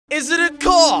Is it a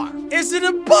car? Is it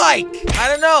a bike? I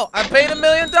don't know. I paid $1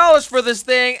 million for this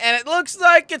thing, and it looks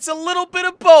like it's a little bit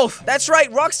of both. That's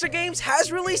right, Rockstar Games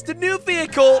has released a new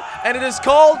vehicle, and it is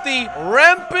called the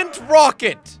Rampant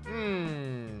Rocket.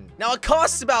 Now, it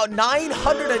costs about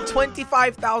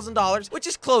 $925,000, which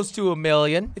is close to $1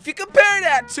 million. If you compare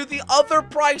that to the other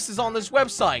prices on this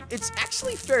website, it's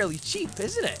actually fairly cheap,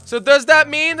 isn't it? So does that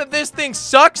mean that this thing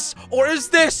sucks? Or is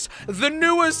this the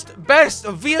newest, best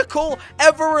vehicle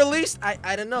ever released?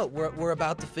 I don't know. We're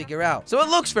about to figure out. So it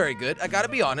looks very good. I gotta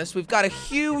be honest. We've got a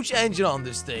huge engine on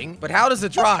this thing. But how does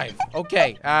it drive?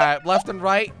 Okay, left and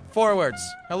right. Forwards.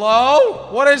 Hello?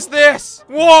 What is this?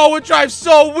 Whoa, it drives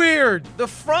so weird. The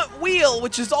front wheel,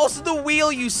 which is also the wheel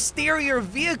you steer your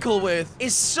vehicle with,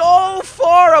 is so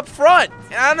far up front.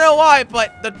 And I don't know why,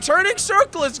 but the turning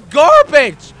circle is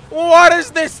garbage. What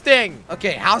is this thing?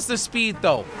 Okay, how's the speed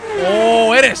though?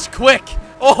 Oh, it is quick.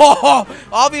 Oh,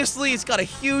 obviously it's got a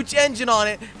huge engine on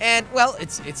it, and well,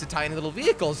 it's a tiny little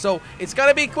vehicle, so it's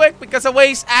gonna be quick because it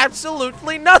weighs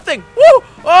absolutely nothing. Woo!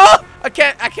 Oh, I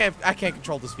can't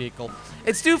control this vehicle.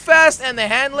 It's too fast, and the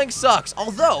handling sucks.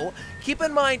 Although, keep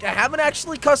in mind, I haven't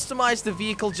actually customized the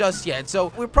vehicle just yet,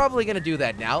 so we're probably gonna do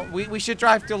that now. We should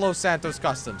drive to Los Santos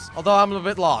Customs. Although I'm a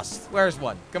bit lost. Where's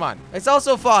one? Come on. It's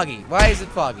also foggy. Why is it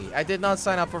foggy? I did not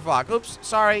sign up for fog. Oops,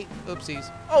 sorry.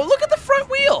 Oopsies. Oh, look at the front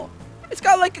wheel. It's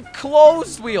got like a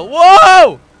closed wheel.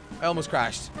 Whoa! I almost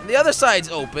crashed. And the other side's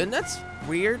open. That's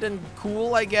weird and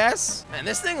cool, I guess. Man,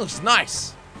 this thing looks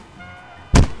nice.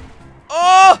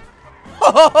 Oh!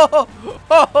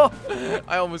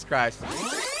 I almost crashed.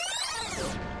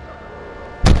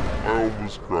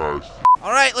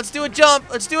 All right, let's do a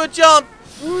jump. Let's do a jump.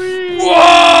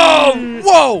 Whoa!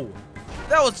 Whoa!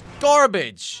 That was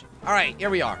garbage. All right, here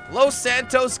we are. Los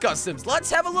Santos Customs.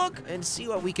 Let's have a look and see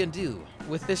what we can do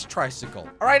with this tricycle.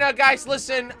 All right, now guys,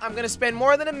 listen, I'm gonna spend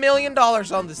more than $1 million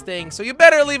on this thing, so you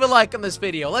better leave a like on this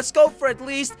video. Let's go for at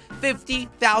least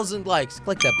 50,000 likes.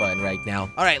 Click that button right now.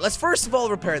 All right, let's first of all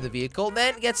repair the vehicle,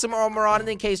 then get some armor on it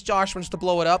in case Josh wants to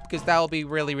blow it up, because that will be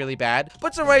really, really bad.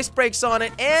 Put some race brakes on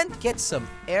it, and get some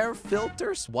air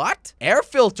filters. What? Air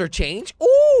filter change?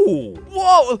 Ooh!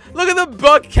 Whoa! Look at the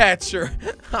bug catcher.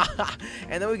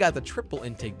 And then we got the triple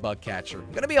intake bug catcher.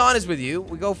 I'm gonna be honest with you,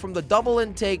 we go from the double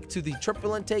intake to the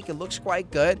triple intake. It looks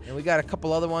quite good, and we got a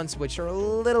couple other ones which are a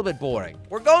little bit boring.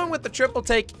 We're going with the triple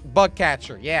take bug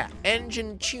catcher. Yeah,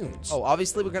 engine tunes. Oh,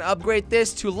 obviously we're gonna upgrade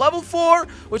this to level 4,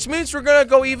 which means we're gonna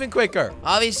go even quicker.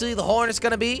 Obviously the horn is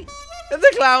gonna be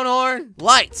the clown horn.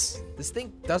 Lights. This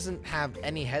thing doesn't have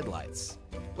any headlights.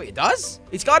 Wait, it does?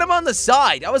 It's got them on the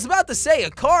side. I was about to say,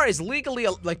 a car is legally,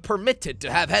 like, permitted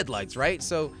to have headlights, right?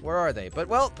 So, where are they? But,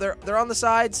 well, they're on the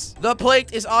sides. The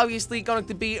plate is obviously going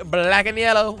to be black and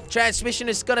yellow. Transmission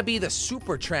is gonna be the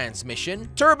super transmission.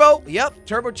 Turbo, yep,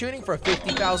 turbo tuning for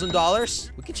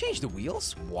 $50,000. We can change the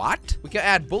wheels. What? We can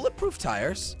add bulletproof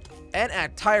tires and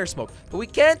add tire smoke, but we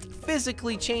can't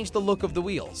physically change the look of the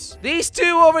wheels. These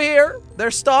two over here,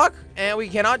 they're stock, and we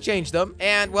cannot change them.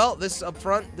 And well, this up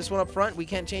front, this one up front, we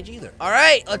can't change either. All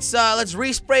right, let's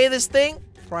respray this thing.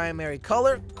 Primary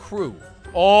color, crew.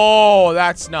 Oh,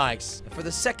 that's nice. And for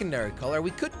the secondary color,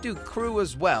 we could do crew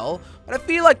as well, but I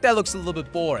feel like that looks a little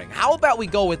bit boring. How about we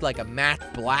go with like a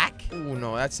matte black? Oh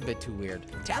no, that's a bit too weird.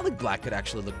 Metallic black could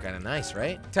actually look kind of nice,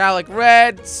 right? Metallic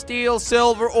red, steel,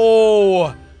 silver.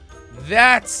 Oh,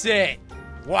 that's it.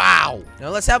 Wow. Now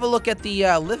let's have a look at the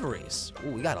liveries.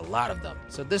 Oh, we got a lot of them.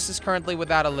 So this is currently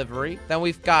without a livery. Then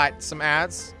we've got some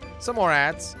ads. Some more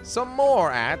ads. Some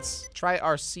more ads. Try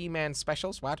our Seaman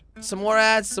specials. What? Some more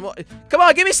ads. Some more. Come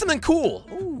on, give me something cool.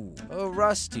 Ooh, a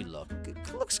rusty look. It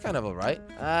looks kind of alright.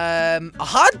 A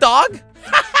hot dog?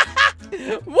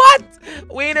 What?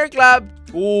 Wiener Club.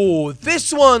 Ooh,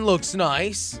 this one looks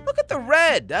nice. Look at the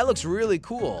red. That looks really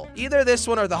cool. Either this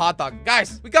one or the hot dog.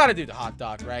 Guys, we gotta do the hot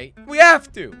dog, right? We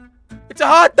have to. It's a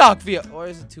hot dog vehicle. Or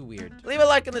is it too weird? Leave a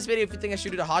like on this video if you think I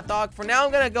should do the hot dog. For now,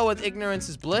 I'm gonna go with ignorance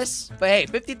is bliss. But hey,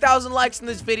 50,000 likes in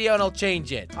this video and I'll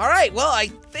change it. All right, well, I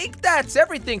think that's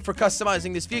everything for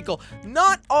customizing this vehicle.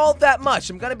 Not all that much,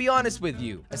 I'm gonna be honest with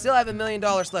you. I still have $1 million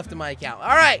left in my account.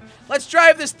 All right, let's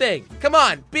drive this thing. Come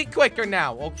on, be quicker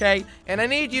now, okay? And I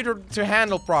need you to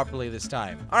handle properly this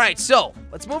time. All right, so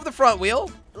let's move the front wheel.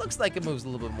 It looks like it moves a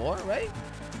little bit more, right?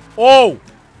 Oh,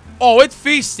 it's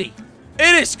feisty.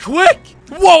 It is quick!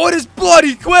 Whoa, it is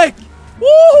bloody quick!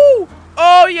 Woohoo!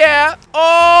 Oh, yeah.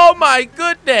 Oh, my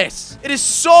goodness. It is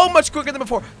so much quicker than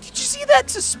before. Did you see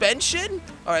that suspension?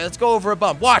 All right, let's go over a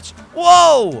bump. Watch.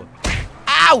 Whoa!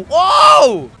 Ow!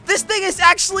 Whoa! This thing is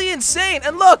actually insane.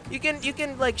 And look, you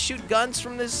can like shoot guns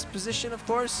from this position, of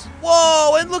course.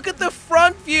 Whoa! And look at the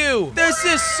front view. This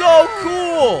is so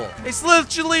cool. It's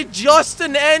literally just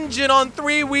an engine on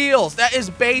 3 wheels. That is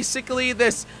basically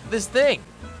this thing.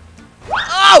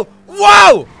 Oh!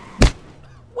 Whoa!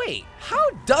 Wait, how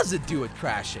does it do it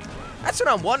crashing? That's what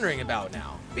I'm wondering about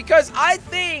now. Because I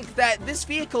think that this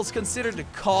vehicle is considered a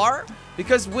car.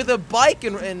 Because with a bike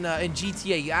in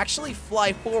GTA, you actually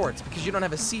fly forwards because you don't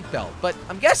have a seatbelt. But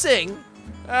I'm guessing...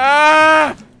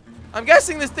 I'm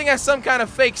guessing this thing has some kind of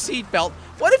fake seatbelt.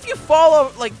 What if you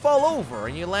fall over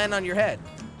and you land on your head?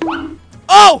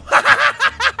 Oh!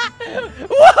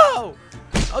 Whoa!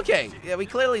 Okay, yeah, we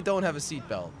clearly don't have a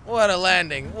seatbelt. What a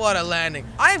landing, what a landing.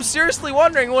 I am seriously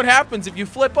wondering what happens if you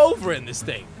flip over in this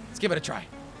thing. Let's give it a try.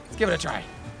 Let's give it a try.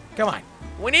 Come on.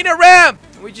 We need a ramp!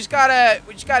 We just gotta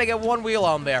get 1 wheel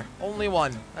on there. Only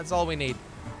 1. That's all we need.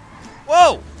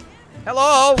 Whoa!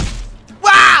 Hello!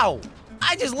 Wow!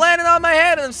 I just landed on my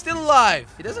head and I'm still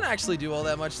alive. It doesn't actually do all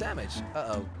that much damage.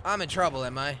 Uh-oh. I'm in trouble,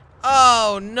 am I?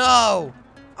 Oh, no!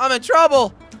 I'm in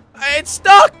trouble! It's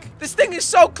stuck! This thing is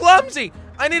so clumsy!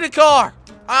 I need a car!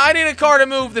 I need a car to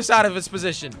move this out of its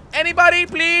position. Anybody,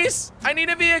 please? I need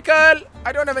a vehicle!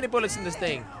 I don't have any bullets in this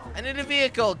thing. I need a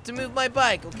vehicle to move my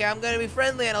bike. Okay, I'm gonna be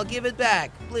friendly and I'll give it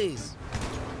back. Please.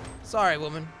 Sorry,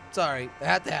 woman. Sorry. It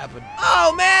had to happen.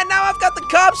 Oh, man, now I've got the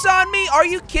cops on me? Are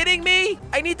you kidding me?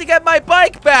 I need to get my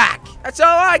bike back. That's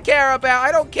all I care about.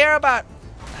 I don't care about...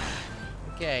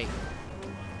 Okay.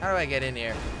 How do I get in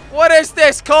here? What is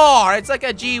this car? It's like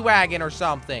a G-Wagon or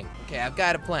something. Okay, I've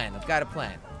got a plan. I've got a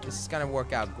plan. This is gonna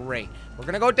work out great. We're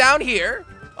gonna go down here.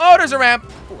 Oh, there's a ramp.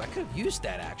 Oh, I could have used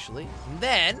that, actually. And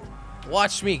then...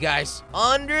 watch me, guys.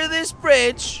 Under this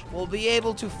bridge, we'll be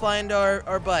able to find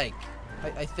our bike.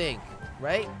 I think.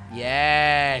 Right?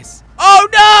 Yes. Oh,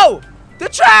 no! The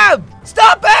tram!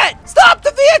 Stop it! Stop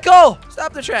the vehicle!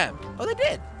 Stop the tram. Oh, they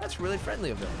did. That's really friendly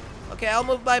of them. Okay, I'll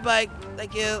move my bike.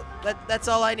 Thank you. That's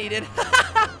all I needed.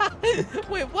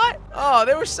 Wait, what? Oh,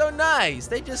 they were so nice.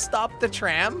 They just stopped the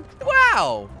tram.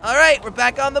 Wow. All right, we're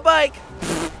back on the bike.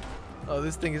 Oh,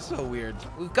 this thing is so weird.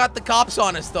 We've got the cops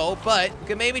on us, though, but we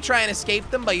can maybe try and escape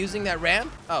them by using that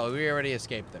ramp. Oh, we already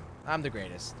escaped them. I'm the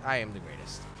greatest. I am the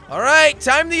greatest. All right,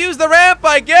 time to use the ramp,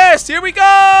 I guess. Here we go!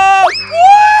 Woohoo!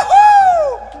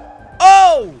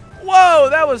 Oh, whoa,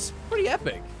 that was pretty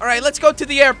epic. All right, let's go to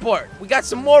the airport. We got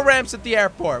some more ramps at the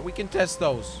airport. We can test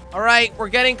those. All right, we're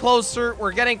getting closer.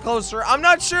 We're getting closer. I'm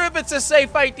not sure if it's a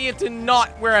safe idea to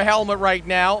not wear a helmet right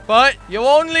now, but you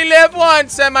only live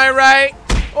once, am I right?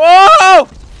 Whoa!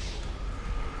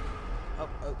 Oh,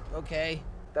 okay.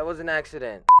 That was an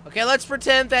accident. Okay, let's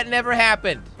pretend that never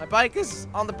happened. My bike is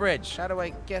on the bridge. How do I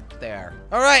get there?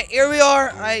 All right, here we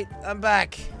are. I'm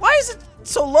back. Why is it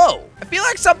so low? I feel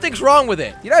like something's wrong with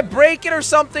it. Did I break it or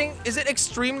something? Is it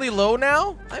extremely low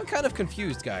now? I'm kind of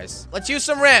confused, guys. Let's use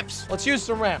some ramps. Let's use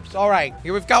some ramps. All right,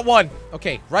 here we've got one.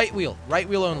 Okay, right wheel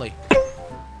only.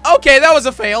 Okay, that was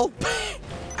a fail.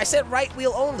 I said right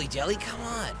wheel only, Jelly. Come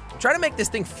on. I'm trying to make this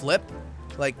thing flip.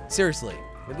 Like, seriously.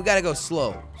 Maybe we gotta go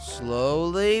slow.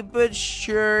 Slowly but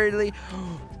surely.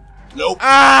 Nope.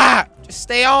 Ah! Just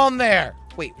stay on there.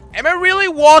 Wait, am I really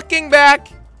walking back?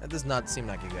 That does not seem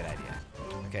like a good idea.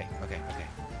 Okay.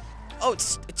 Oh,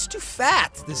 it's too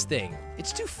fat, this thing.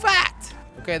 It's too fat.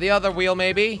 Okay, the other wheel,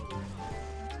 maybe.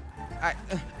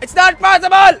 It's not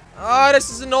possible! Oh, this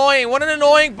is annoying. What an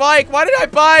annoying bike. Why did I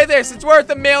buy this? It's worth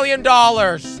 $1 million.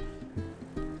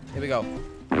 Here we go.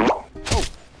 Oh.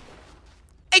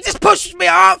 It just pushed me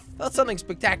off! I thought something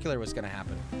spectacular was gonna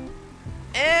happen.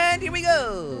 And here we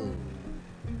go.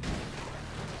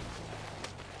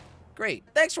 Great.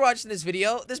 Thanks for watching this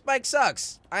video. This bike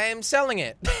sucks. I am selling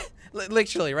it.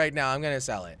 Literally, right now, I'm gonna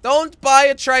sell it. Don't buy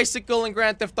a tricycle in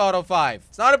Grand Theft Auto 5.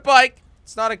 It's not a bike.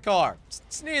 It's not a car.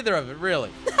 It's neither of it,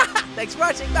 really. Thanks for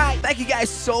watching. Bye. Thank you guys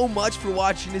so much for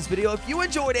watching this video. If you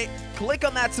enjoyed it, click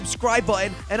on that subscribe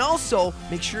button. And also,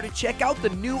 make sure to check out the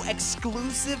new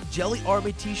exclusive Jelly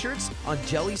Army t-shirts on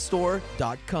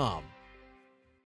jellystore.com.